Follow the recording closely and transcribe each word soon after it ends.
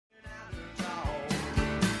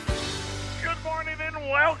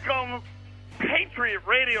welcome. Patriot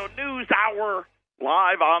Radio News Hour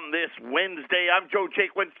live on this Wednesday. I'm Joe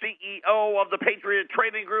Jaquin, CEO of the Patriot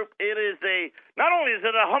Trading Group. It is not only is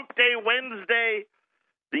it a hump day Wednesday,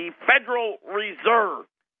 the Federal Reserve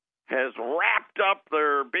has wrapped up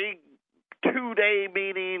their big two-day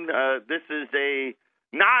meeting. This is a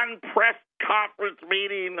non-press conference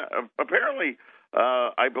meeting. Apparently,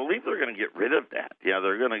 I believe they're going to get rid of that. Yeah,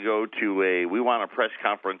 they're going to go to we want a press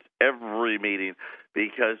conference every meeting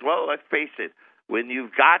because, well, let's face it, when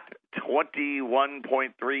you've got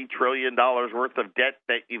 $21.3 trillion worth of debt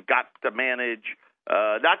that you've got to manage,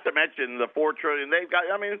 not to mention the $4 trillion they've got,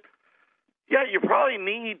 yeah, you probably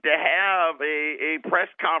need to have a press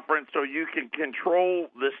conference so you can control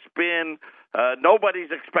the spin.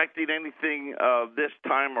 Nobody's expecting anything this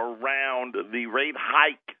time around. The rate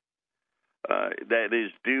hike that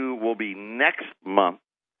is due will be next month.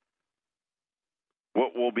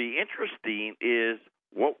 What will be interesting is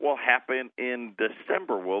what will happen in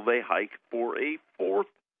December. Will they hike for a fourth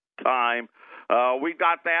time? We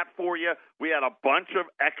got that for you. We had a bunch of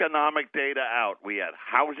economic data out. We had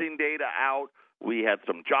housing data out. We had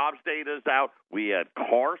some jobs data out. We had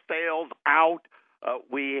car sales out.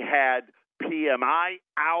 We had PMI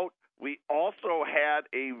out. We also had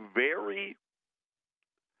a very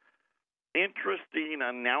interesting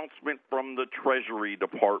announcement from the Treasury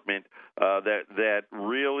Department that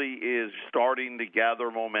really is starting to gather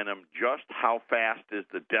momentum. Just how fast is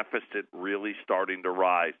the deficit really starting to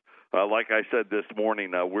rise? Like I said this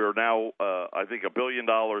morning, we're now, I think, $1 billion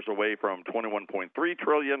away from $21.3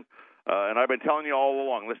 trillion. And I've been telling you all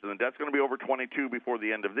along, listen, the debt's going to be over 22 before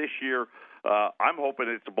the end of this year. I'm hoping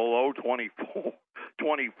it's below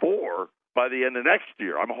 24 by the end of next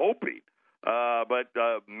year. I'm hoping. But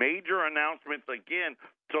major announcements again.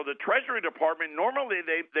 So the Treasury Department, normally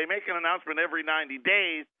they make an announcement every 90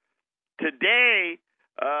 days. Today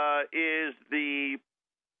is the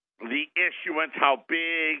issuance, how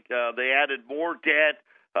big. They added more debt.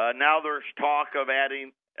 Now there's talk of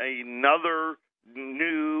adding another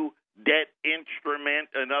new debt instrument.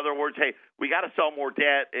 In other words, hey, we got to sell more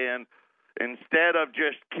debt, and instead of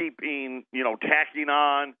just keeping, tacking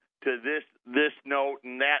on to this note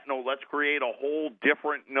and that note, let's create a whole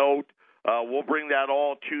different note. We'll bring that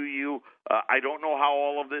all to you. I don't know how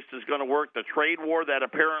all of this is going to work. The trade war that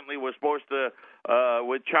apparently was supposed to,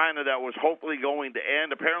 with China, that was hopefully going to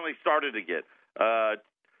end, apparently started again.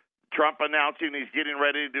 Trump announcing he's getting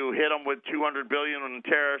ready to hit them with $200 billion in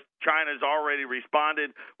tariffs. China's already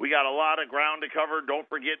responded. We got a lot of ground to cover. Don't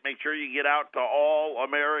forget, make sure you get out to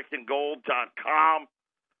allamericangold.com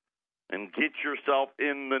and get yourself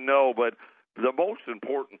in the know. But the most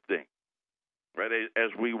important thing, right,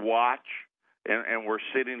 as we watch and we're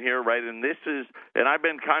sitting here, right, and this is, and I've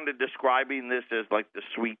been kind of describing this as like the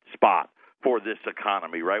sweet spot for this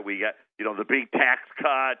economy, right? We got, the big tax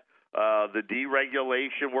cut, the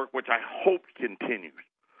deregulation work, which I hope continues.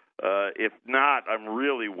 If not, I'm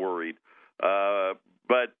really worried.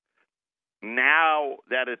 But now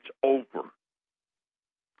that it's over,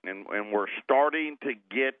 and we're starting to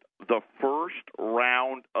get the first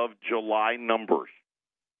round of July numbers,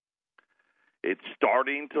 it's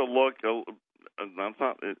starting to look.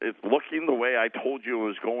 It's looking the way I told you it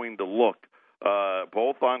was going to look,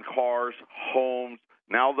 both on cars, homes.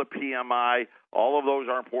 Now the PMI, all of those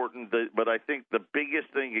are important, but I think the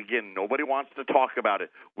biggest thing, again, nobody wants to talk about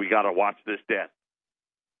it. We got to watch this debt.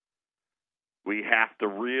 We have to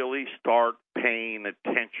really start paying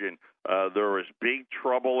attention. There is big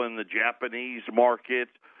trouble in the Japanese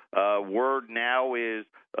markets. Word now is,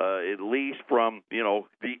 at least from,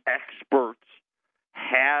 the experts,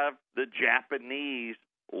 have the Japanese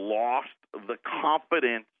lost the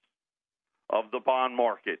confidence of the bond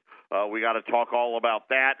market? We got to talk all about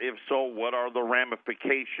that. If so, what are the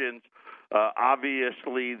ramifications?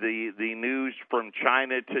 Obviously, the news from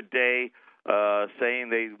China today saying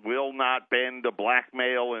they will not bend to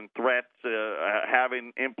blackmail and threats,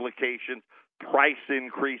 having implications, price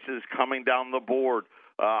increases coming down the board.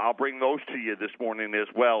 I'll bring those to you this morning as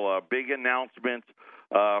well. Big announcements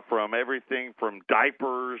from everything from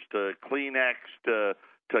diapers to Kleenex to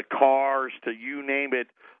cars to you name it.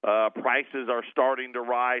 Prices are starting to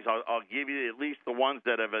rise. I'll give you at least the ones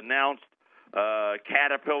that have announced.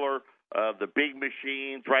 Caterpillar, the big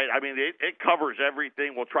machines, right? I mean, it covers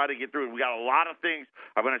everything. We'll try to get through it. We got a lot of things.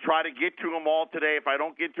 I'm going to try to get to them all today. If I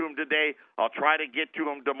don't get to them today, I'll try to get to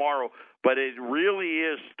them tomorrow. But it really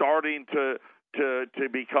is starting to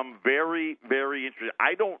become very, very interesting.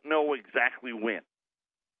 I don't know exactly when,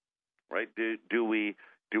 right? Do we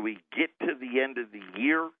get to the end of the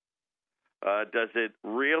year? Does it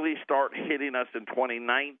really start hitting us in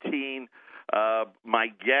 2019? My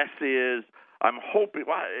guess is I'm hoping.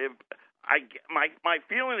 My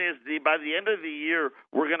feeling is by the end of the year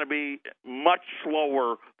we're going to be much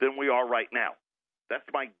slower than we are right now. That's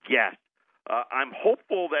my guess. I'm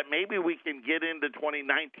hopeful that maybe we can get into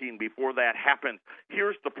 2019 before that happens.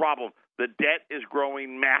 Here's the problem. The debt is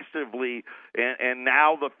growing massively, and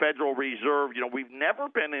now the Federal Reserve, we've never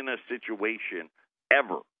been in a situation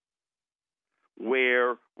ever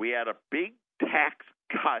where we had a big tax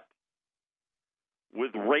cut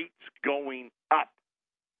with rates going up.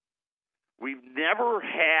 We've never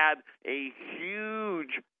had a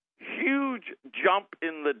huge jump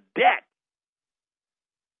in the debt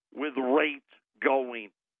with rates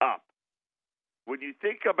going up. When you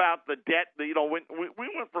think about the debt, when we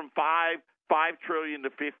went from $5 trillion to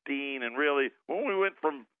 15, and really when we went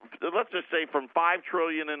from, let's just say, from $5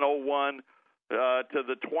 trillion in 01 to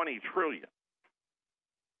the $20 trillion,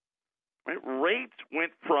 right? Rates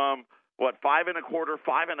went from 5.25,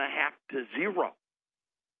 5.5 to 0.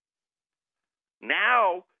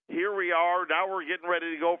 Now here we are. Now we're getting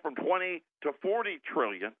ready to go from 20 to 40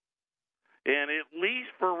 trillion. And at least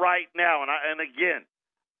for right now, and again,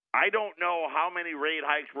 I don't know how many rate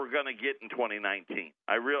hikes we're going to get in 2019.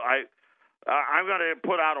 I'm going to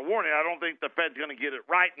put out a warning. I don't think the Fed's going to get it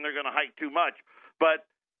right, and they're going to hike too much. But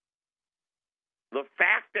the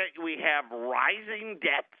fact that we have rising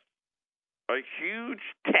debts, a huge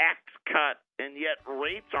tax cut, and yet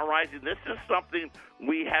rates are rising, this is something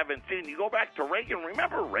we haven't seen. You go back to Reagan.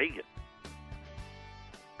 Remember Reagan,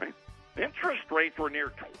 right? Interest rates were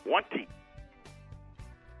near 20.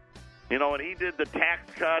 And he did the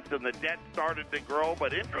tax cuts and the debt started to grow,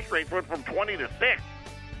 but interest rates went from 20 to 6.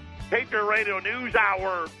 Patriot Radio News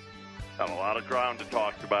Hour. Got a lot of ground to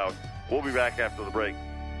talk about. We'll be back after the break.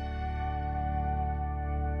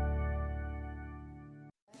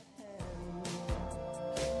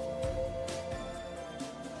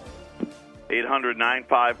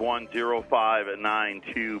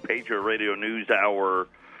 (800-951-0592) Patriot Radio News Hour,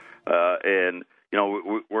 and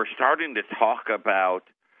we're starting to talk about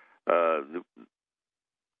the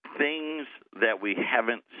things that we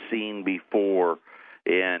haven't seen before,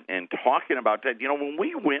 and talking about that. When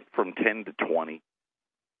we went from 10 to 20,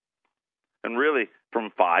 and really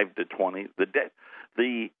from 5 to 20,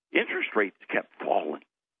 the interest rates kept falling.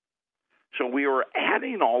 So we were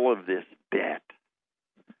adding all of this debt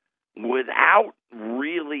without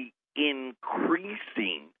really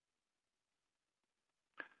increasing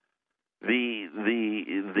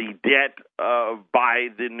the debt by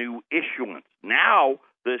the new issuance. Now,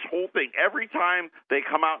 this whole thing, every time they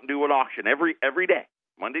come out and do an auction, every day,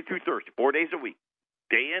 Monday through Thursday, 4 days a week,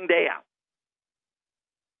 day in, day out,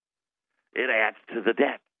 it adds to the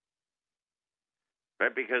debt,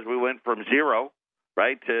 right? Because we went from 0,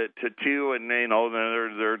 right, to 2, and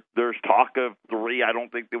there's talk of 3. I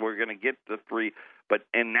don't think that we're going to get to 3,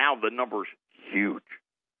 and now the number's huge.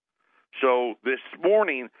 So this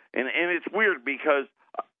morning, and it's weird because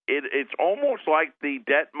it's almost like the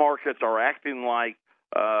debt markets are acting like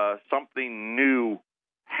something new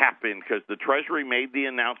happened, because the Treasury made the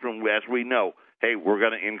announcement, as we know, hey, we're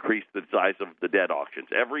going to increase the size of the debt auctions.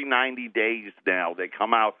 Every 90 days now they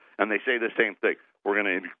come out and they say the same thing. We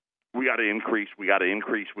got to increase,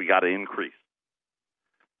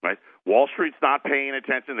 right? Wall Street's not paying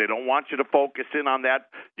attention. They don't want you to focus in on that.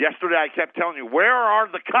 Yesterday I kept telling you, where are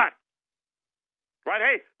the cuts? Right?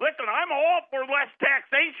 Hey, listen, I'm all for less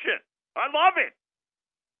taxation. I love it.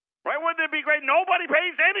 Right? Wouldn't it be great? Nobody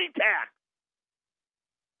pays any tax.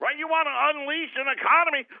 Right? You want to unleash an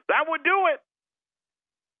economy, that would do it.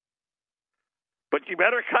 But you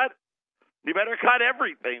better cut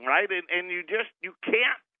everything, right? And you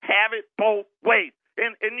can't have it both ways.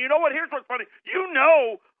 And you know what? Here's what's funny. You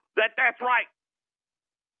know that's right.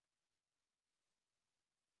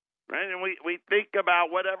 Right? And we think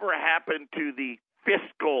about whatever happened to the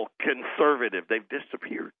fiscal conservative. They've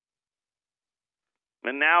disappeared.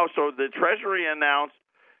 And now, so the Treasury announced,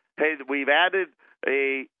 hey, we've added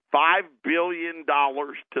a $5 billion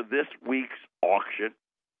to this week's auction.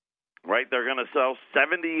 Right? They're going to sell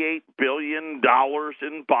 $78 billion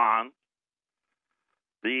in bonds.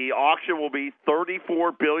 The auction will be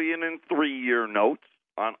 $34 billion in 3-year notes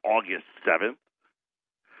on August 7th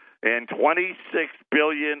and $26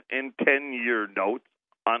 billion in 10-year notes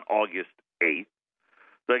on August 8th.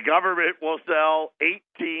 The government will sell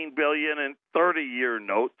 $18 billion in 30-year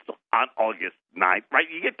notes on August 9th. Right?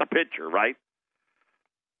 You get the picture, right?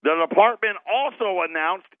 The department also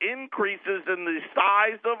announced increases in the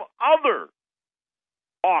size of other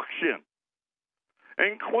auctions,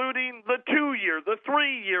 including the 2-year, the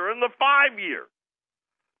 3-year, and the 5-year.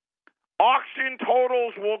 auction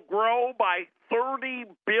totals will grow by $30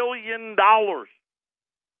 billion.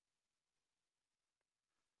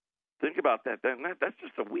 Think about that. That's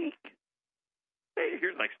just a week. Hey,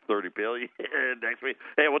 here's next $30 billion. Next week,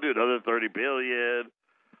 hey, we'll do another $30 billion.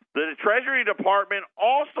 The Treasury Department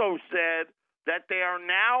also said that they are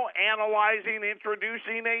now analyzing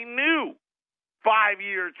introducing a new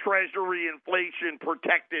 5-year Treasury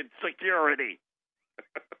inflation-protected security.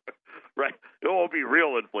 Right? It won't be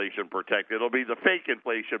real inflation protected. It'll be the fake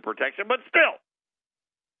inflation protection, but still.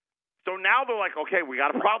 So now they're like, okay, we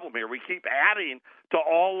got a problem here. We keep adding to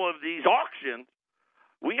all of these auctions.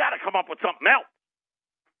 We got to come up with something else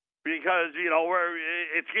because,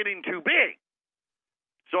 it's getting too big.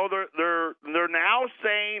 So they're now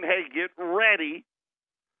saying, hey, get ready.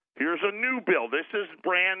 Here's a new bill. This is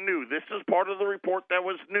brand new. This is part of the report that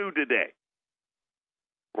was new today.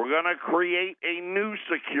 We're going to create a new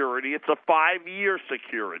security. It's a 5-year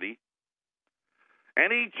security.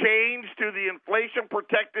 Any change to the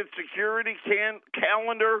inflation-protected security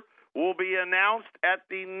calendar will be announced at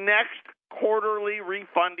the next quarterly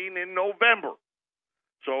refunding in November.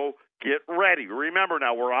 So get ready. Remember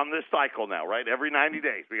now, we're on this cycle now, right? Every 90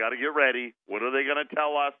 days, we got to get ready. What are they going to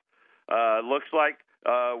tell us? Looks like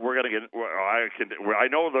we're going to get. I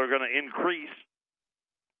know they're going to increase.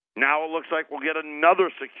 Now it looks like we'll get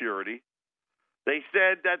another security. They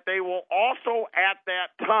said that they will also, at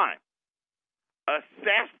that time,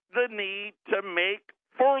 assess the need to make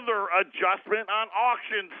further adjustment on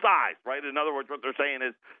auction size, right? In other words, what they're saying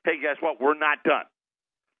is, hey, guess what? We're not done.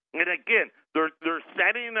 And again, they're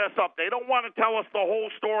setting us up. They don't want to tell us the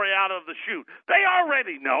whole story out of the chute. They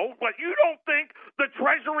already know, but you don't think the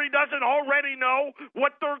Treasury doesn't already know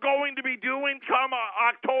what they're going to be doing come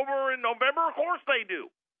October and November? Of course they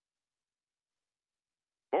do.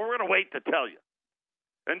 But we're going to wait to tell you.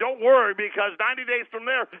 And don't worry, because 90 days from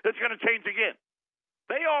there, it's going to change again.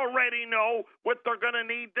 They already know what they're going to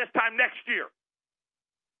need this time next year.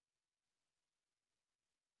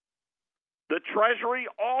 The Treasury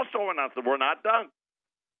also announced that we're not done.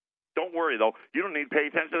 Don't worry, though. You don't need to pay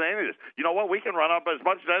attention to any of this. You know what? We can run up as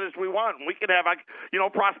much debt as we want. And we can have,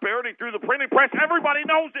 prosperity through the printing press. Everybody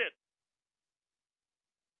knows it.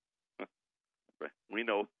 We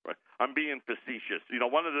know. Right? I'm being facetious.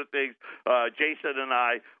 One of the things Jason and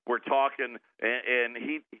I were talking, and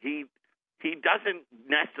he doesn't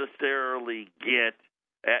necessarily get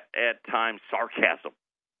at times sarcasm.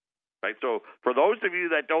 Right? So for those of you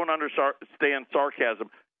that don't understand sarcasm,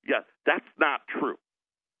 yeah, that's not true.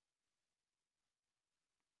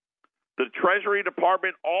 The Treasury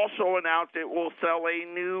Department also announced it will sell a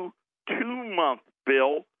new 2-month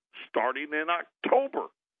bill starting in October.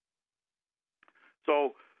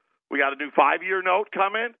 So we got a new 5-year note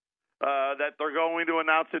coming that they're going to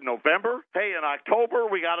announce in November. Hey, in October,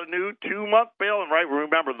 we got a new 2-month bill. And, right,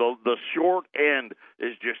 remember, the short end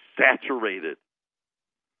is just saturated.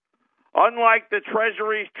 Unlike the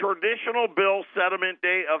Treasury's traditional bill settlement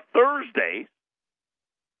date of Thursday,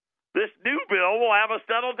 this new bill will have a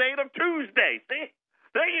settle date of Tuesday. See?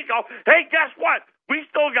 There you go. Hey, guess what? We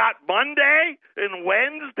still got Monday and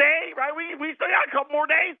Wednesday, right? We still got a couple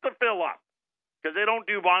more days to fill up because they don't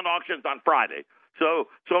do bond auctions on Friday.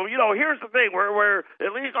 So here's the thing. We're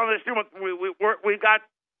at least on this 2 month, we got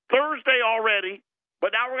Thursday already,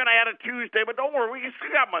 but now we're going to add a Tuesday. But don't worry, we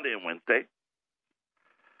still got Monday and Wednesday.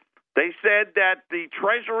 They said that the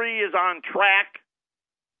Treasury is on track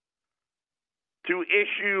to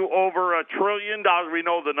issue over $1 trillion. We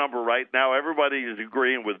know the number right now. Everybody is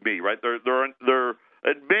agreeing with me, right? They're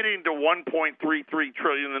admitting to $1.33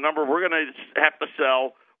 trillion. The number we're going to have to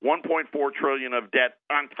sell $1.4 trillion of debt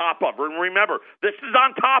on top of. And remember, this is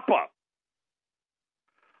on top of.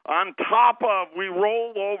 On top of, we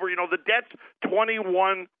roll over. The debt's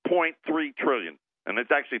 $21.3 trillion. And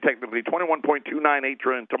it's actually technically $21.298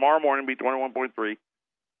 trillion. Tomorrow morning will be $21.3.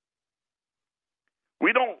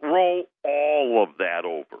 We don't roll all of that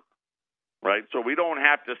over, right? So we don't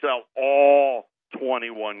have to sell all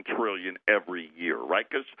 $21 trillion every year, right?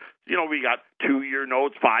 Because, we got 2-year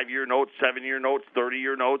notes, 5-year notes, 7-year notes,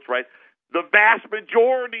 30-year notes, right? The vast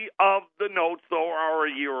majority of the notes, though, are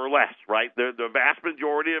a year or less, right? The vast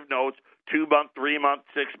majority of notes, 2-month, 3-month,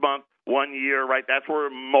 6-month, 1 year, right? That's where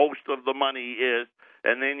most of the money is.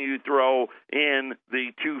 And then you throw in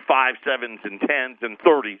the 2, 5, 7s, and 10s and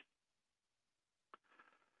 30s.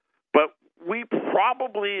 But we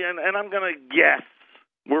probably, and I'm going to guess,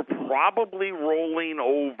 we're probably rolling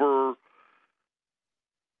over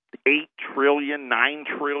 $8 trillion, $9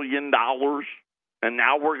 trillion. And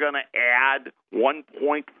now we're going to add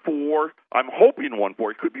 1.4. I'm hoping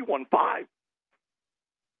 1.4. It could be 1.5.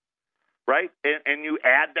 right? And you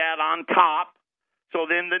add that on top. So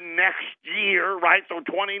then the next year, right, so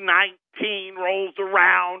 2019 rolls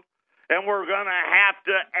around, and we're going to have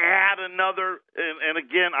to add another, and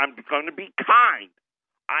again, I'm going to be kind.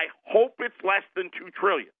 I hope it's less than $2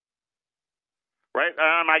 trillion, right?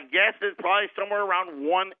 My guess is probably somewhere around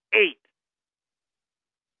 1.8.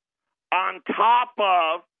 On top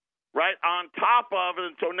of,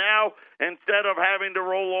 and so now instead of having to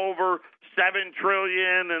roll over $7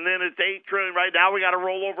 trillion and then it's $8 trillion, right now we got to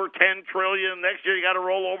roll over $10 trillion. Next year you got to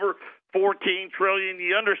roll over $14 trillion.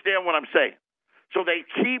 You understand what I'm saying? So they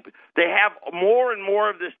have more and more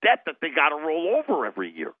of this debt that they got to roll over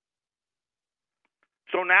every year.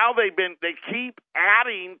 So now they keep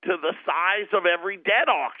adding to the size of every debt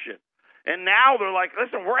auction. And now they're like,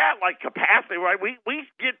 listen, we're at like capacity, right? We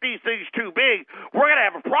get these things too big, we're going to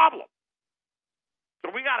have a problem.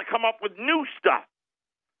 So we got to come up with new stuff.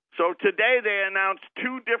 So today they announced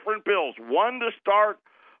two different bills. One to start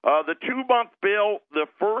the 2-month bill. The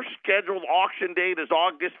first scheduled auction date is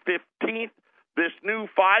August 15th. This new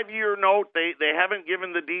 5-year note, they haven't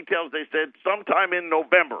given the details. They said sometime in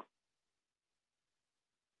November.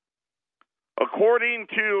 According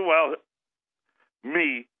to,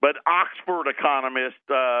 me, but Oxford economist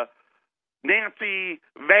Nancy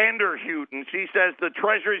Vanderhouten, she says the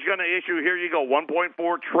Treasury's going to issue, here you go,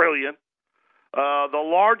 $1.4 trillion. The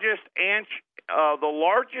largest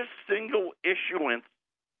single issuance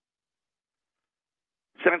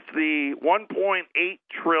since the $1.8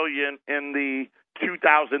 trillion in the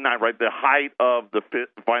 2009, right, the height of the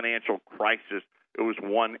financial crisis. It was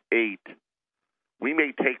 1.8. We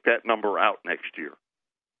may take that number out next year.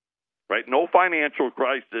 Right? No financial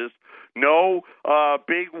crisis, no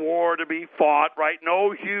big war to be fought, right?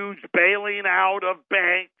 No huge bailing out of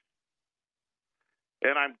banks.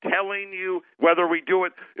 And I'm telling you, whether we do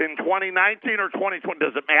it in 2019 or 2020,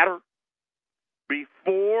 does it matter?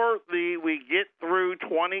 Before we get through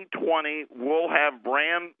 2020, we'll have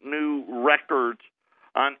brand new records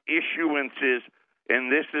on issuances,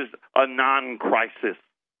 and this is a non-crisis.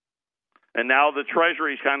 And now the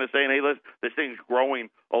Treasury's kind of saying, hey, this thing's growing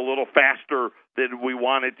a little faster than we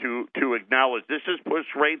wanted to acknowledge. This has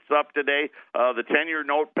pushed rates up today. The 10-year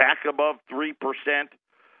note back above 3%.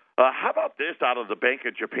 How about this out of the Bank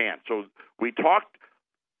of Japan? So we talked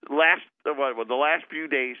the last few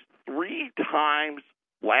days, 3 times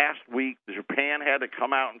last week, Japan had to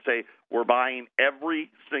come out and say, we're buying every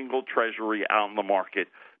single Treasury on the market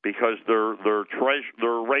because their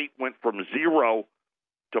rate went from 0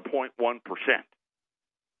 to 0.1%.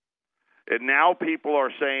 And now people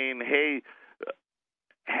are saying, hey,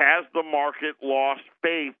 has the market lost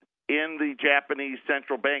faith in the Japanese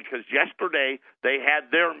central bank? Because yesterday they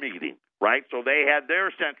had their meeting, right? So they had their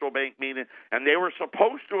central bank meeting, and they were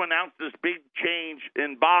supposed to announce this big change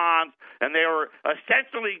in bonds, and they were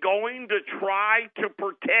essentially going to try to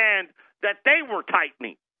pretend that they were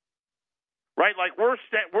tightening. Right, like we're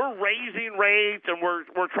raising rates and we're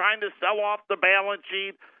trying to sell off the balance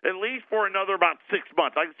sheet at least for another about 6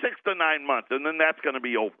 months, like 6 to 9 months, and then that's going to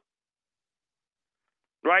be over.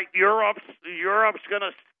 Right, Europe's going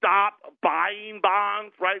to stop buying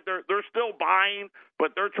bonds. Right, they're still buying,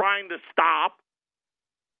 but they're trying to stop.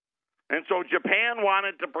 And so Japan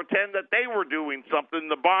wanted to pretend that they were doing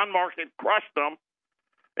something. The bond market crushed them,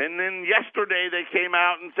 and then yesterday they came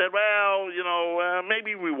out and said, well,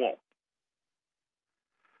 maybe we won't.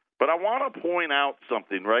 But I want to point out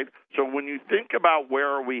something, right? So when you think about where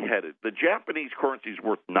are we headed, the Japanese currency is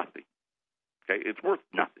worth nothing. Okay, it's worth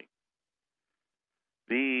nothing.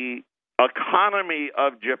 The economy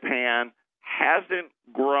of Japan hasn't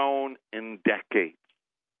grown in decades.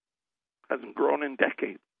 Hasn't grown in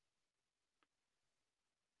decades.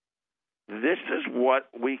 This is what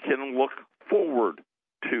we can look forward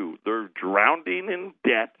to. They're drowning in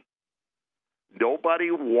debt.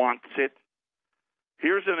 Nobody wants it.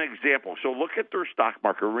 Here's an example. So look at their stock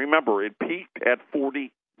market. Remember, it peaked at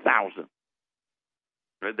 40,000.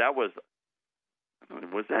 That was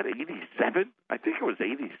that 87? I think it was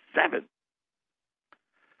 87.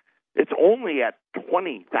 It's only at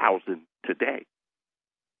 20,000 today.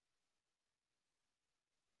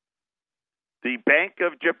 The Bank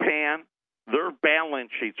of Japan, their balance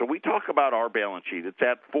sheet. So we talk about our balance sheet. It's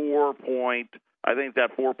at 4.2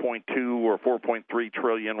 or 4.3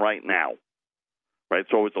 trillion right now. Right,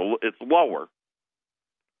 so it's lower.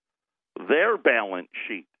 Their balance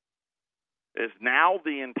sheet is now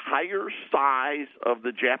the entire size of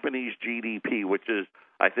the Japanese GDP, which is,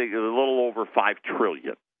 I think, a little over 5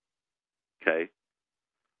 trillion. Okay,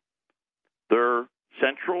 their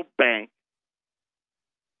central bank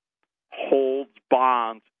holds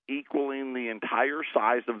bonds equaling the entire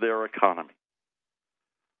size of their economy.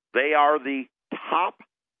 They are the top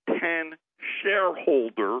 10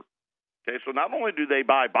 shareholder. Okay, so not only do they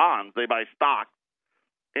buy bonds, they buy stock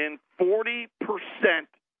in 40%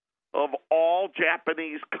 of all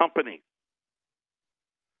Japanese companies.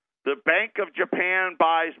 The Bank of Japan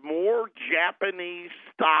buys more Japanese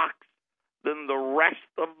stocks than the rest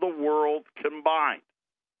of the world combined.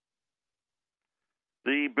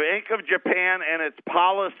 The Bank of Japan and its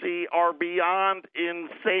policy are beyond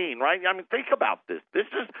insane, right? I mean, think about this. This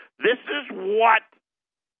is what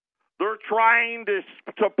they're trying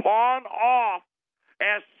to pawn off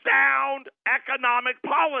as sound economic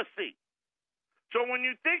policy. So when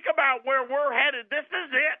you think about where we're headed, this is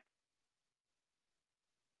it.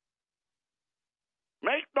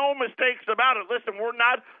 Make no mistakes about it. Listen, we're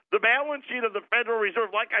not the balance sheet of the Federal Reserve.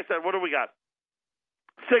 Like I said, what do we got?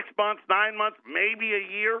 6 months, 9 months, maybe a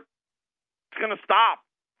year. It's going to stop,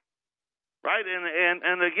 right?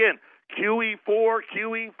 And again, QE4,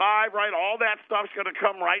 QE5, right? All that stuff's going to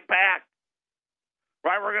come right back,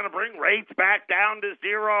 right? We're going to bring rates back down to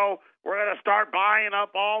zero. We're going to start buying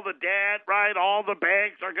up all the debt, right? All the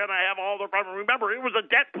banks are going to have all the problems. Remember, it was a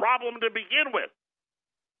debt problem to begin with.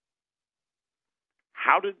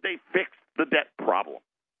 How did they fix the debt problem?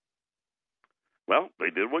 Well, they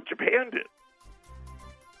did what Japan did.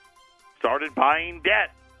 Started buying debt.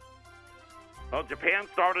 Well, Japan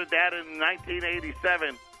started that in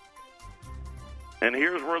 1987. And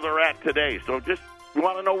here's where they're at today. So just, you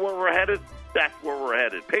want to know where we're headed? That's where we're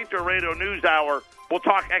headed. Patriot Radio News Hour. We'll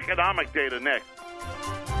talk economic data next.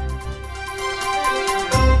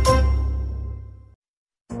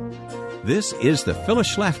 This is the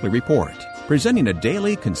Phyllis Schlafly Report, presenting a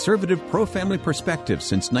daily conservative pro-family perspective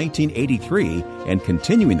since 1983 and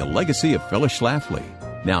continuing the legacy of Phyllis Schlafly.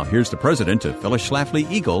 Now, here's the president of Phyllis Schlafly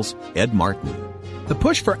Eagles, Ed Martin. The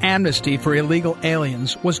push for amnesty for illegal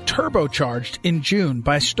aliens was turbocharged in June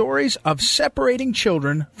by stories of separating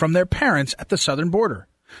children from their parents at the southern border.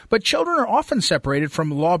 But children are often separated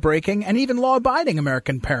from law-breaking and even law-abiding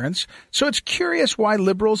American parents, so it's curious why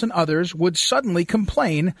liberals and others would suddenly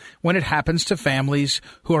complain when it happens to families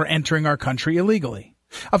who are entering our country illegally.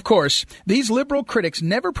 Of course, these liberal critics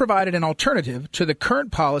never provided an alternative to the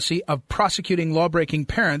current policy of prosecuting law-breaking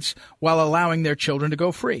parents while allowing their children to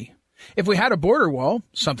go free. If we had a border wall,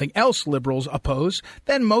 something else liberals oppose,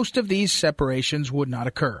 then most of these separations would not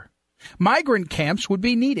occur. Migrant camps would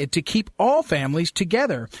be needed to keep all families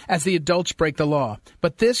together as the adults break the law,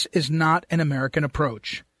 but this is not an American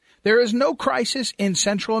approach. There is no crisis in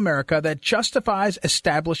Central America that justifies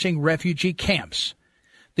establishing refugee camps.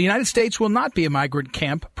 The United States will not be a migrant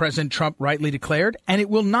camp, President Trump rightly declared, and it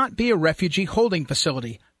will not be a refugee holding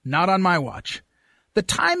facility, not on my watch. The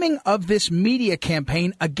timing of this media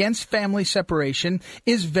campaign against family separation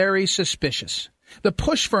is very suspicious. The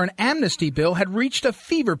push for an amnesty bill had reached a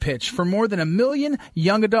fever pitch for more than 1 million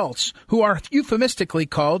young adults who are euphemistically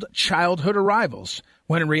called childhood arrivals,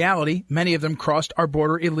 when in reality, many of them crossed our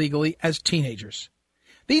border illegally as teenagers.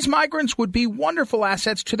 These migrants would be wonderful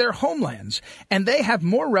assets to their homelands, and they have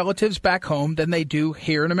more relatives back home than they do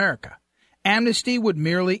here in America. Amnesty would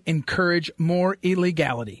merely encourage more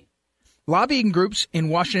illegality. Lobbying groups in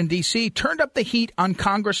Washington, D.C. turned up the heat on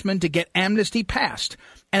congressmen to get amnesty passed,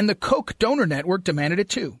 and the Koch donor network demanded it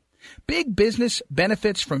too. Big business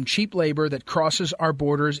benefits from cheap labor that crosses our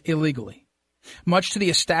borders illegally. Much to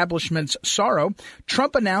the establishment's sorrow,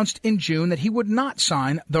 Trump announced in June that he would not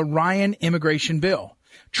sign the Ryan immigration bill.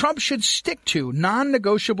 Trump should stick to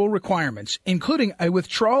non-negotiable requirements, including a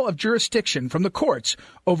withdrawal of jurisdiction from the courts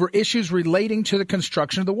over issues relating to the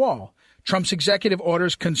construction of the wall, Trump's executive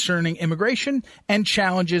orders concerning immigration, and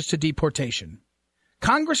challenges to deportation.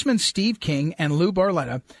 Congressman Steve King and Lou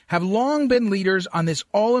Barletta have long been leaders on this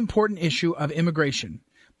all-important issue of immigration.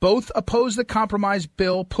 Both oppose the compromise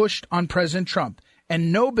bill pushed on President Trump,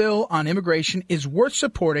 and no bill on immigration is worth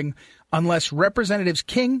supporting unless Representatives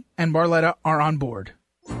King and Barletta are on board.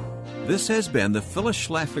 This has been the Phyllis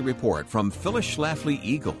Schlafly Report from Phyllis Schlafly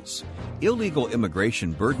Eagles. Illegal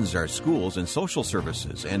immigration burdens our schools and social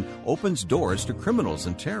services and opens doors to criminals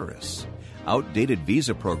and terrorists. Outdated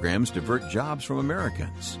visa programs divert jobs from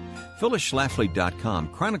Americans. PhyllisSchlafly.com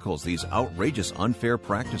chronicles these outrageous unfair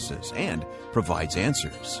practices and provides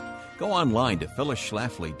answers. Go online to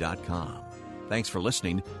PhyllisSchlafly.com. Thanks for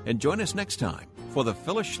listening, and join us next time for the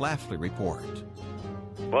Phyllis Schlafly Report.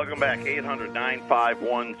 Welcome back,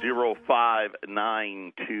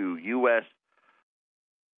 800-951-0592. U.S.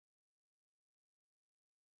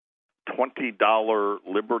 $20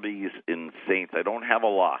 Liberties in Saints. I don't have a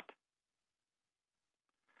lot.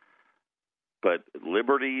 but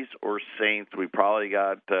Liberties or Saints, we probably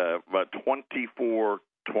got about 24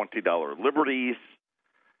 $20 Liberties,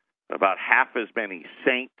 about half as many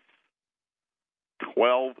Saints,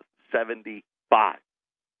 $12.75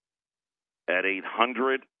 at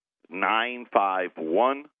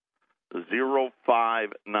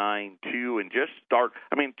 800-951-0592, and just start.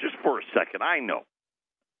 I mean, just for a second, I know,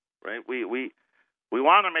 right? We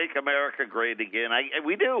want to make America great again.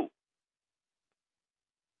 We do.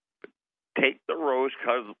 Take the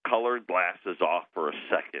rose-colored glasses off for a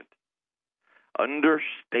second.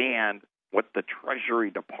 Understand what the Treasury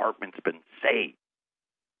Department's been saying.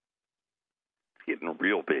 It's getting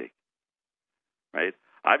real big, right?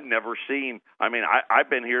 I've never seen, I've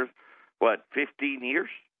been here, 15 years?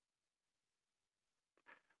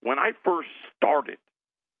 When I first started,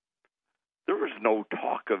 there was no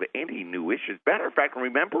talk of any new issues. Matter of fact,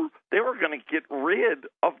 remember, they were going to get rid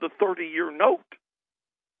of the 30-year note.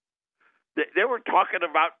 They were talking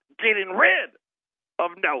about getting rid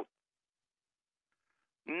of notes.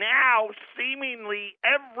 Now, seemingly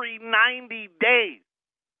every 90 days,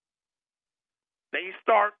 they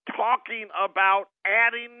start talking about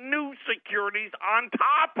adding new securities on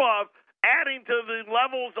top of adding to the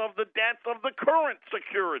levels of the debts of the current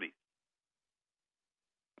securities.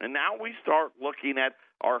 And now we start looking at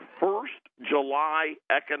our first July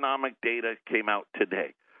economic data came out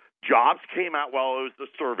today. Jobs came out, it was the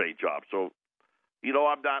survey job. So,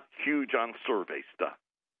 I'm not huge on survey stuff.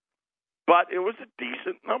 But it was a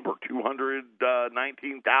decent number,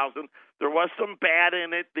 219,000. There was some bad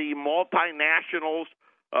in it. The multinationals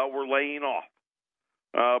were laying off.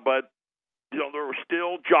 But, there was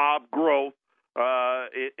still job growth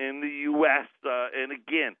in the U.S. And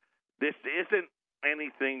again, this isn't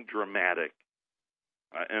anything dramatic.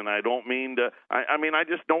 And I don't mean to, I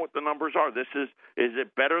just know what the numbers are. Is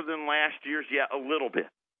it better than last year's? Yeah, a little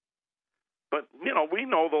bit. But, we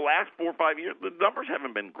know the last 4 or 5 years, the numbers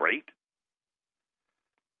haven't been great.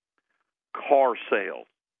 Car sales.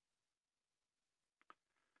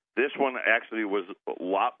 This one actually was a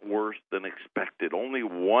lot worse than expected. Only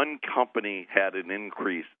one company had an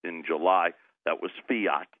increase in July. That was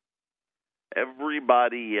Fiat.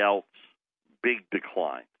 Everybody else, big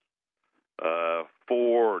decline.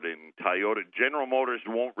 Ford and Toyota. General Motors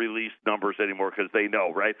won't release numbers anymore because they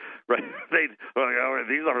know, right? Right? These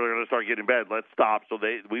are going to start getting bad. Let's stop. So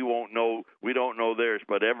we won't know. We don't know theirs,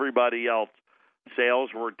 but everybody else,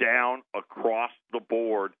 sales were down across the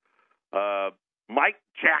board. Mike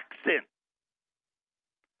Jackson,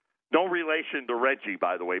 no relation to Reggie,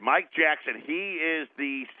 by the way. Mike Jackson, he is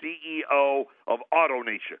the CEO of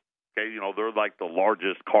AutoNation. Okay, they're like the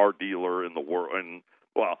largest car dealer in the world, in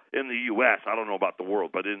the U.S. I don't know about the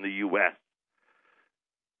world, but in the U.S.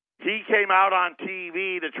 He came out on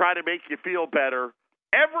TV to try to make you feel better.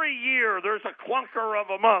 Every year there's a clunker of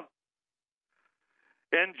a month.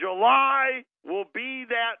 And July will be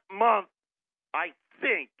that month, I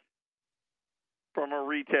think, from a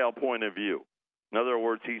retail point of view. In other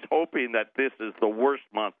words, he's hoping that this is the worst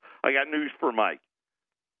month. I got news for Mike.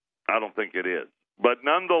 I don't think it is. But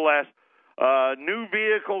nonetheless, new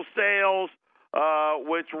vehicle sales,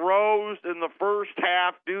 which rose in the first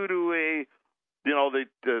half due to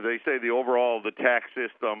they say the overall the tax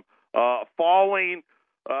system falling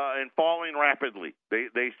rapidly.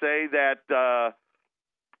 They say that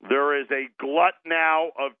there is a glut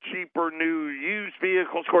now of cheaper new used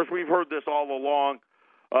vehicles. Of course, we've heard this all along.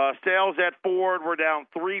 Sales at Ford were down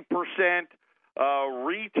 3%.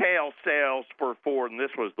 Retail sales for Ford, and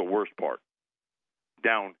this was the worst part,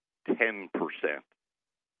 down 10%.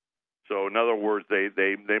 So in other words, they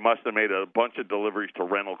must have made a bunch of deliveries to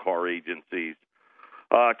rental car agencies.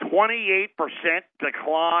 28%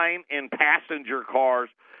 decline in passenger cars.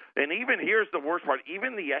 And even here's the worst part,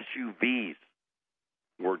 even the SUVs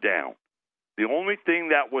were down. The only thing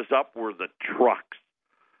that was up were the trucks.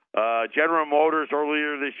 General Motors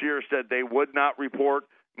earlier this year said they would not report.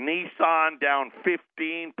 Nissan down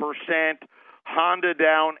 15%, Honda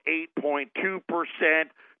down 8.2%,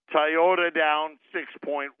 Toyota down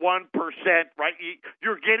 6.1%, right?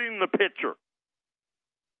 You're getting the picture.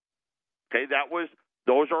 Okay,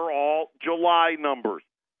 those are all July numbers.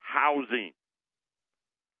 Housing.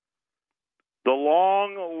 The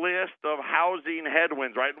long list of housing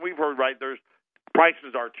headwinds, right? We've heard, right,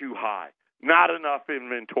 prices are too high, not enough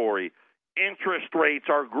inventory. Interest rates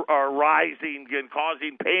are rising and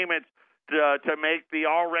causing payments to make the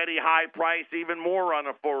already high price even more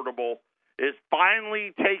unaffordable, is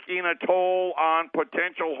finally taking a toll on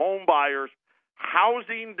potential home buyers.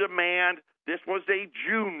 Housing demand, this was a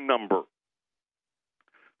June number.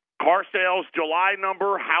 Car sales, July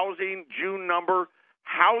number, housing, June number.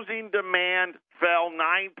 housing demand fell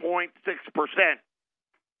 9.6%.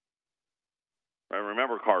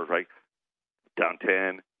 Remember cars, right? Down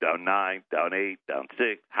 10, down 9, down 8, down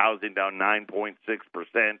 6, housing down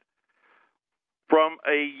 9.6% from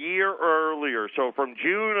a year earlier. So from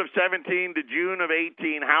June of 17 to June of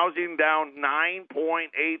 18, housing down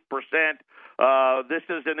 9.8%. This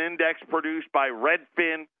is an index produced by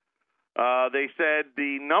Redfin. They said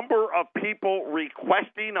the number of people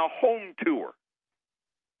requesting a home tour,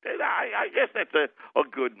 and I guess that's a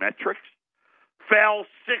good metric, fell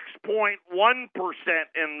 6.1%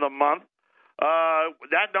 in the month.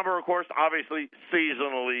 That number, of course, obviously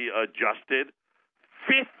seasonally adjusted.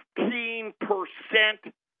 15%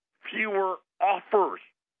 fewer offers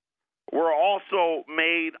were also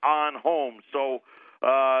made on homes. So,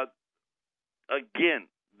 again,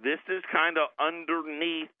 this is kind of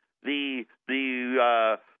underneath the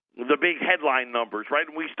big headline numbers, right?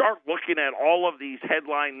 And we start looking at all of these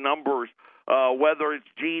headline numbers, whether it's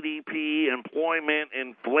GDP, employment,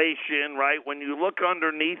 inflation, right? When you look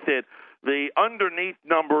underneath it, the underneath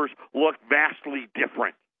numbers look vastly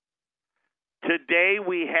different. Today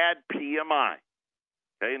we had PMI.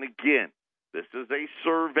 Okay, and again, this is a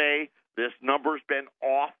survey. This number's been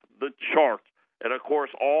off the charts. And, of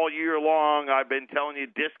course, all year long I've been telling you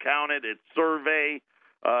discount it. It's survey.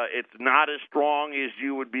 It's not as strong as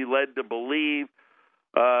you would be led to believe.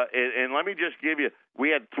 And let me just give you,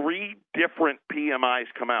 we had 3 different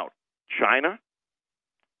PMIs come out: China,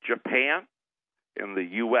 Japan, and the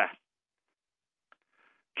U.S.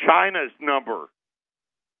 China's number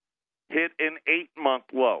hit an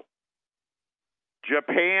 8-month low.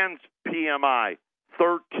 Japan's PMI,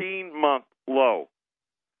 13-month low.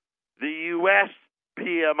 The U.S.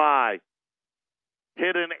 PMI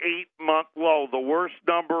hit an 8-month low, the worst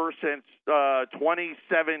number since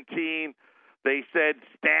 2017. They said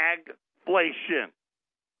stagflation.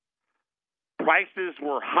 Prices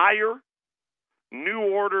were higher. New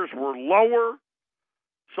orders were lower.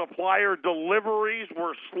 Supplier deliveries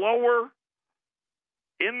were slower.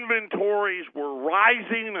 Inventories were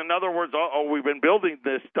rising. In other words, we've been building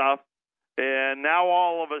this stuff, and now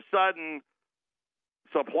all of a sudden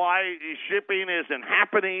supply shipping isn't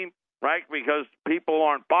happening, right, because people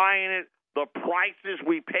aren't buying it. The prices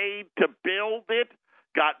we paid to build it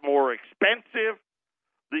got more expensive.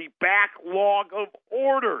 The backlog of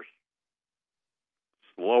orders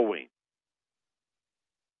slowing.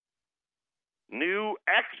 New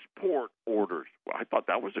export orders. Well, I thought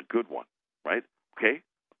that was a good one, right? Okay,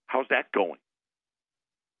 how's that going?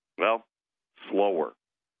 Well, slower.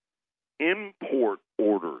 Import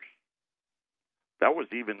orders. That was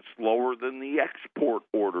even slower than the export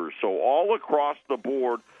orders. So all across the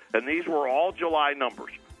board, and these were all July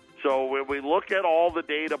numbers. So when we look at all the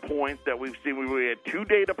data points that we've seen, we had 2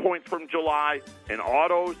 data points from July in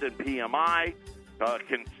autos and PMI,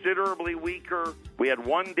 considerably weaker. We had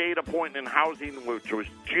 1 data point in housing, which was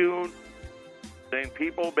June. Then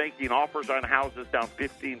people making offers on houses down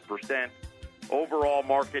 15%. Overall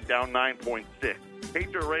market down 9.6%.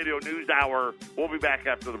 Patriot Radio News Hour. We'll be back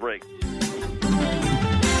after the break.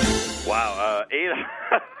 Wow.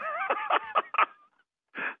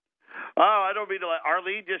 I don't mean to let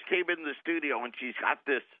Arlene just came in the studio and she's got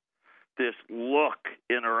this look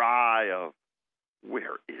in her eye of,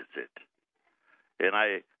 where is it? And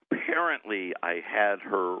apparently I had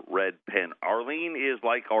her red pen. Arlene is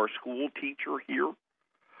like our school teacher here.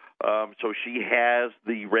 So she has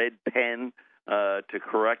the red pen to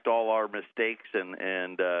correct all our mistakes,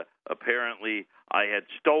 and apparently I had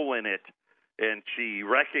stolen it, and she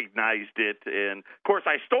recognized it. And, of course,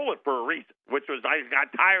 I stole it for a reason, which was I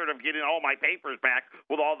got tired of getting all my papers back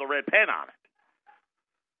with all the red pen on it.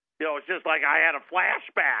 You know, it's just like I had a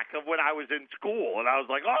flashback of when I was in school, and I was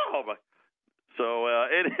like, oh, my. So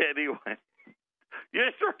anyway, you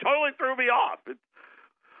just totally threw me off.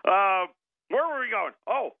 Where were we going?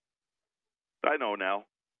 Oh, I know now.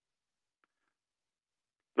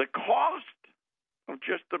 The cost of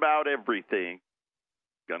just about everything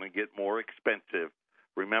going to get more expensive.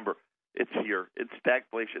 Remember, it's here. It's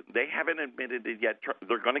stagflation. They haven't admitted it yet.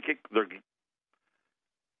 They're going to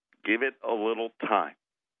give it a little time,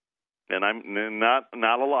 and I'm not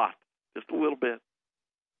a lot, just a little bit.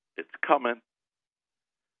 It's coming.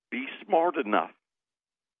 Be smart enough.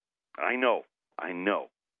 I know.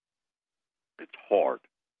 It's hard.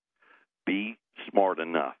 Be smart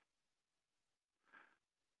enough.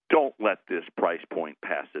 Don't let this price point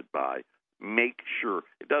pass it by. Make sure.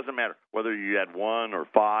 It doesn't matter whether you had 1 or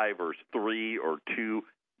 5 or 3 or 2.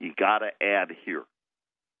 You got to add here.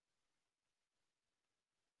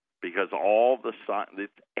 because all the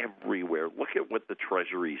it's everywhere. Look at what the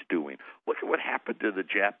Treasury's doing. Look at what happened to the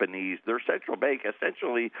Japanese. Their central bank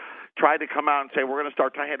essentially tried to come out and say, we're going to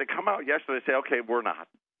start. I had to come out yesterday and say, okay, we're not.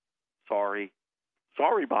 Sorry,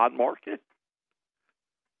 bond market.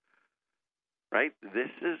 Right?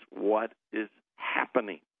 This is what is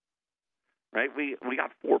happening. Right? We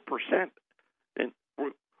got 4%. And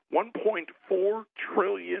 $1.4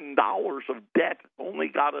 trillion of debt only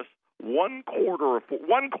got us one quarter of 4,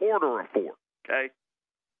 okay?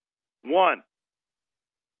 One.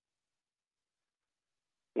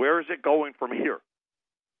 Where is it going from here?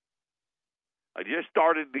 I just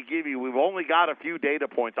started to give you, we've only got a few data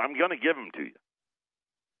points. I'm going to give them to you.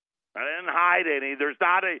 I didn't hide any. There's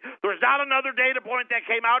not another data point that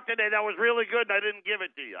came out today that was really good and I didn't give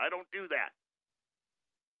it to you. I don't do that.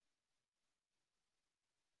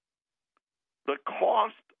 The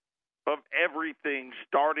cost of everything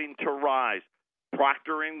starting to rise.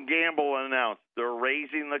 Procter & Gamble announced they're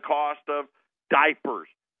raising the cost of diapers,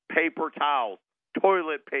 paper towels,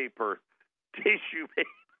 toilet paper, tissue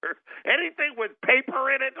paper. Anything with paper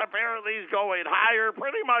in it apparently is going higher.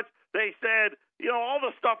 Pretty much they said, all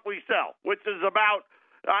the stuff we sell, which is about,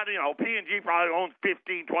 P&G probably owns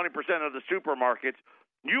 15, 20% of the supermarkets.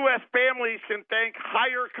 U.S. families can thank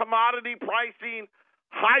higher commodity pricing,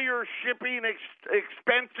 higher shipping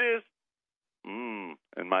expenses,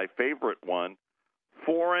 and my favorite one,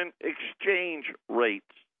 foreign exchange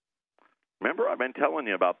rates. Remember, I've been telling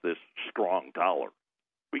you about this strong dollar.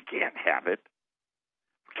 We can't have it.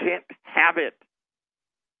 Can't have it.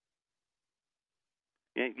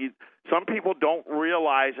 Some people don't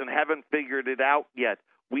realize and haven't figured it out yet.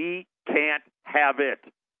 We can't have it.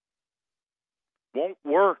 Won't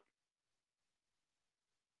work.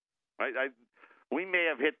 We may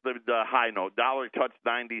have hit the high note. Dollar touched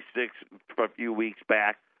 96 a few weeks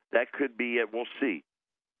back. That could be it. We'll see.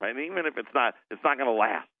 Right? Even if it's not going to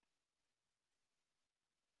last.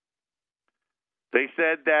 They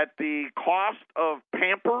said that the cost of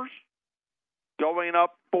Pampers going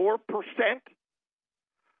up 4%.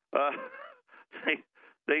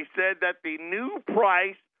 They said that the new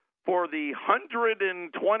price for the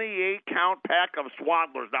 128-count pack of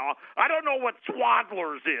Swaddlers. Now, I don't know what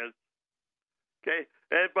Swaddlers is. Okay,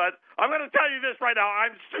 but I'm going to tell you this right now.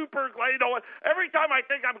 I'm super glad. Every time I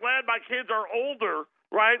think I'm glad my kids are older,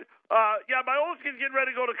 right? My oldest kid's getting ready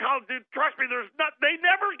to go to college. Dude, trust me, they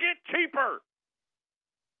never get cheaper.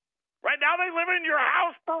 Right now, they live in your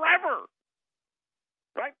house forever.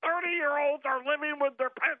 Right? 30-year-olds are living with their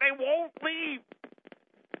parents. They won't leave.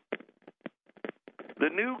 The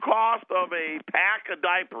new cost of a pack of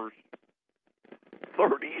diapers,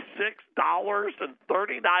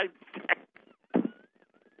 $36.39.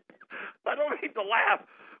 I don't need to laugh,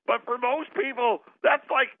 but for most people, that's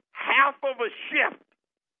like half of a shift.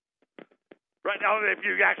 Right now, if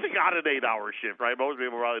you actually got an 8-hour shift, right? Most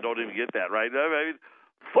people probably don't even get that, right? I mean,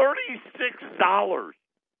 $36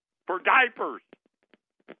 for diapers.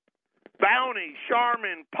 Bounty,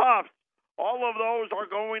 Charmin, Puffs, all of those are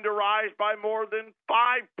going to rise by more than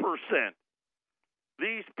 5%.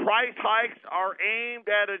 These price hikes are aimed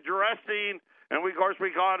at addressing, and of course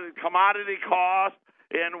we call it commodity cost,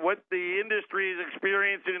 and what the industry is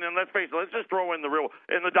experiencing. And let's face it, let's just throw in the real,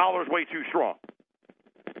 and the dollar's way too strong.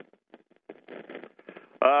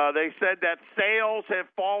 They said that sales have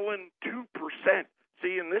fallen 2%.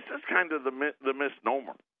 See, and this is kind of the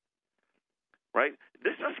misnomer, right?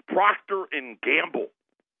 This is Procter & Gamble.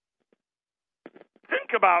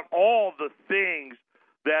 Think about all the things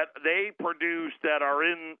that they produce that are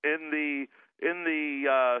in the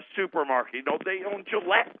supermarket. They own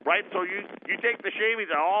Gillette, right? So you take the shavings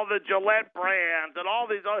and all the Gillette brands and all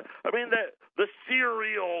these other, the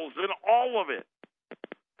cereals and all of it.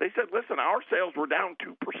 They said, listen, our sales were down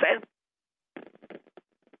 2%.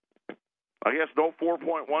 I guess no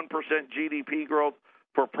 4.1% GDP growth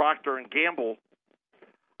for Procter & Gamble.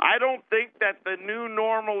 I don't think that the new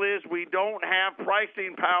normal is we don't have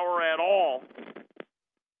pricing power at all.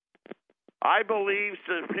 I believe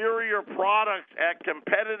superior products at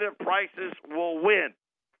competitive prices will win.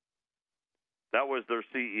 That was their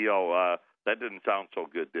CEO. That didn't sound so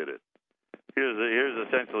good, did it? Here's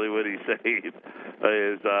essentially what he's saying is,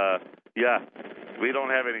 we don't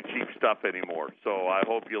have any cheap stuff anymore. So I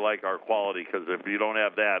hope you like our quality, because if you don't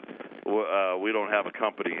have that, we don't have a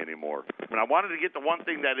company anymore. And I wanted to get to one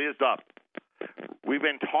thing that is up. We've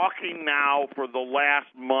been talking now for the last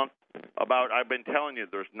month about, I've been telling you,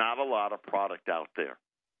 there's not a lot of product out there.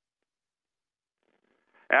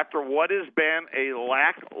 After what has been a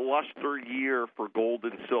lackluster year for gold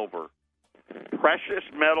and silver, precious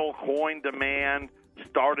metal coin demand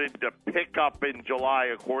started to pick up in July,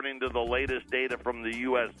 according to the latest data from the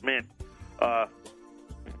U.S. Mint.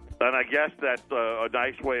 And I guess that's a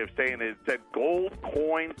nice way of saying it. It said gold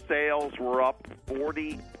coin sales were up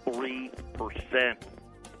 43%.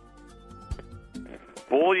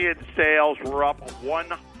 Bullion sales were up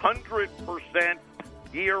 100%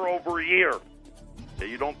 year over year.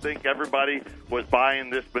 You don't think everybody was buying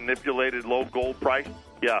this manipulated low gold price?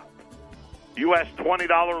 Yeah. U.S.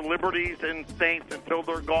 $20 Liberties and Saints until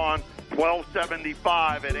they're gone,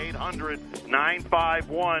 $12.75 at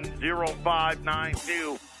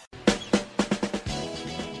 800-951-0592.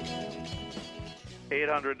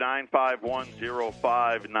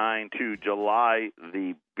 800-951-0592. July,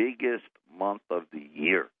 the biggest month of the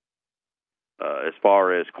year as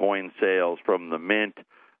far as coin sales from the Mint,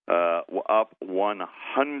 up 100%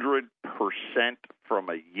 from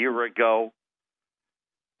a year ago.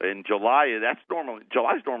 In July,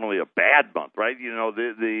 July's normally a bad month, right? You know,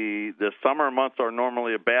 the summer months are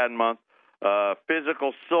normally a bad month.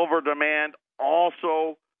 Physical silver demand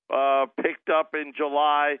also picked up in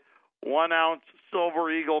July. 1 ounce Silver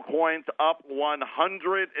Eagle coins up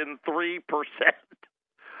 103%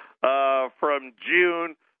 from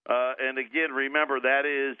June. And again, remember, that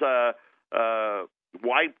is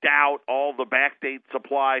wiped out all the backdate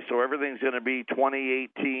supply, so everything's going to be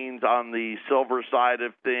 2018s on the silver side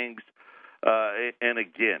of things. And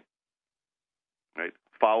again, right,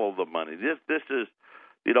 follow the money. This is,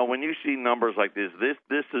 you know, when you see numbers like this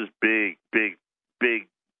is big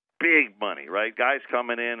money, right? Guys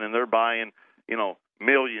coming in and they're buying, you know,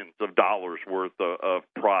 millions of dollars worth of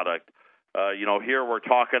product. You know, here we're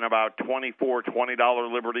talking about 24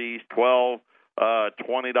 $20 Liberties, 12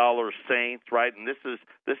 $20 Saints, right? And this is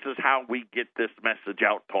how we get this message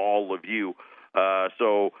out to all of you.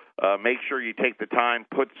 So make sure you take the time,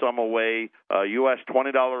 put some away. U.S.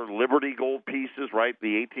 $20 Liberty gold pieces, right?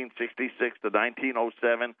 The 1866 to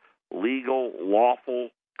 1907 legal,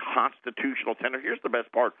 lawful, constitutional tender. Here's the best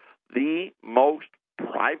part: the most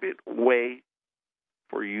private way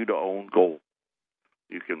for you to own gold.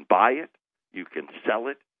 You can buy it, you can sell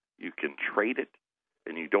it, you can trade it,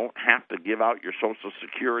 and you don't have to give out your Social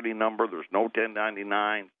Security number. There's no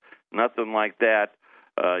 1099s, nothing like that.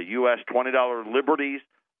 U.S. $20 Liberties,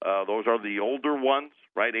 those are the older ones,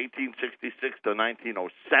 right? 1866 to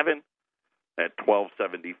 1907 at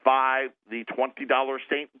 $12.75. The $20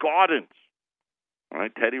 St. Gaudens,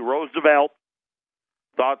 right? Teddy Roosevelt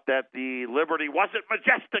thought that the Liberty wasn't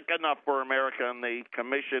majestic enough for America, and they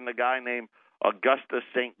commissioned a guy named Augustus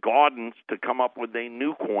St. Gaudens to come up with a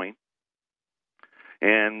new coin.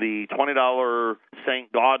 And the $20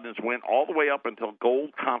 St. Gaudens went all the way up until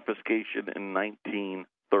gold confiscation in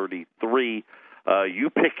 1933. You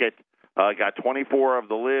pick it. Got 24 of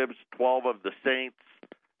the Libs, 12 of the Saints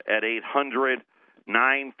at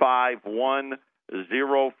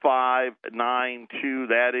 800-951-0592.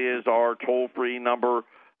 That is our toll-free number.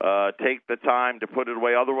 Take the time to put it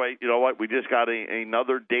away. Otherwise, you know what? We just got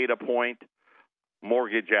another data point.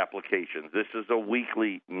 Mortgage applications. This is a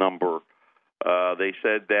weekly number. They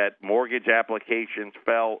said that mortgage applications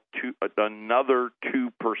fell to another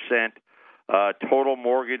 2%. Total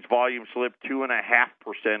mortgage volume slipped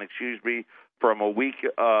 2.5%. From a week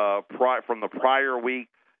from the prior week.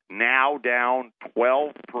 Now down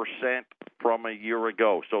 12% from a year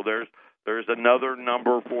ago. So there's another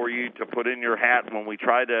number for you to put in your hat when we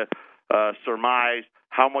try to surmise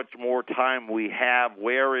how much more time we have.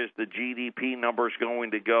 Where is the GDP numbers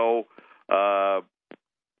going to go?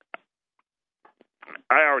 I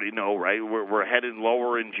already know, right? We're headed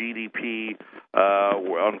lower in GDP.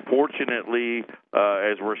 Unfortunately,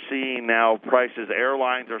 as we're seeing now, prices,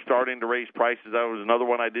 airlines are starting to raise prices. That was another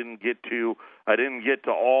one I didn't get to. I didn't get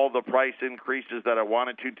to all the price increases that I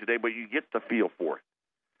wanted to today, but you get the feel for it,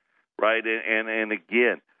 right? And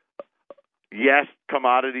again, yes,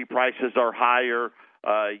 commodity prices are higher.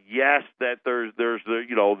 Yes, that there's the,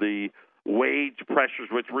 you know, the wage pressures,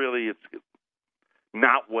 which really it's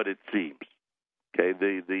not what it seems. Okay,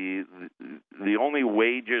 the only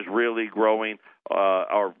wages really growing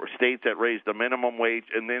are states that raise the minimum wage,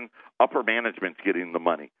 and then upper management's getting the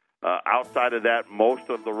money. Outside of that, most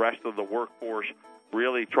of the rest of the workforce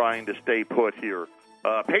really trying to stay put here.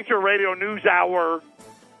 Patriot Radio News Hour.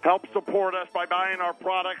 Help support us by buying our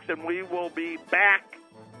products, and we will be back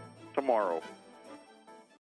tomorrow.